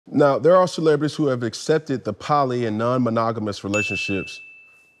Now, there are celebrities who have accepted the poly and non-monogamous relationships.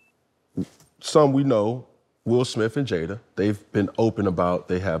 Some we know, Will Smith and Jada, they've been open about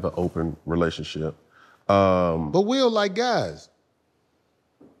they have an open relationship. But Will like guys.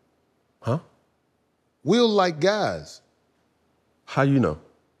 Huh? Will like guys. How you know?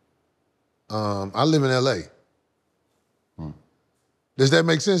 I live in LA. Does that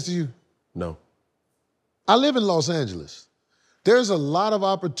make sense to you? No. I live in Los Angeles. There's a lot of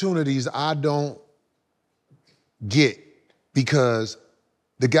opportunities I don't get because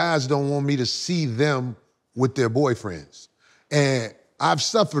the guys don't want me to see them with their boyfriends. And I've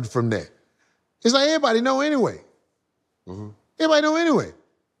suffered from that. It's like everybody know anyway. Everybody know anyway.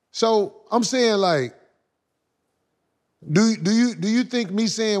 So I'm saying like, do you think me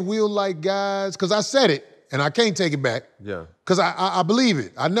saying Will like guys, because I said it and I can't take it back. Yeah. Because I believe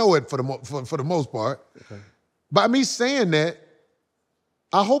it. I know it for the most part. Okay. By me saying that,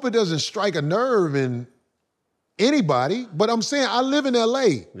 I hope it doesn't strike a nerve in anybody, but I'm saying I live in LA.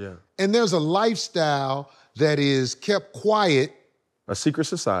 Yeah. And there's a lifestyle that is kept quiet. A secret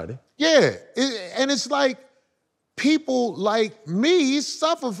society. Yeah, and it's like people like me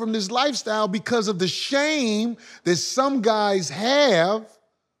suffer from this lifestyle because of the shame that some guys have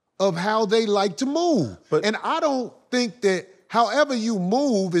of how they like to move. And I don't think that however you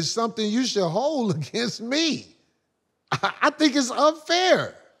move is something you should hold against me. I think it's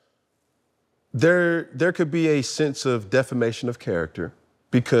unfair. There could be a sense of defamation of character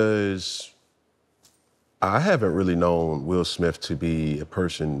because I haven't really known Will Smith to be a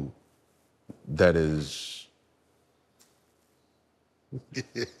person that is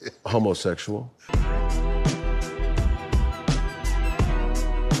homosexual.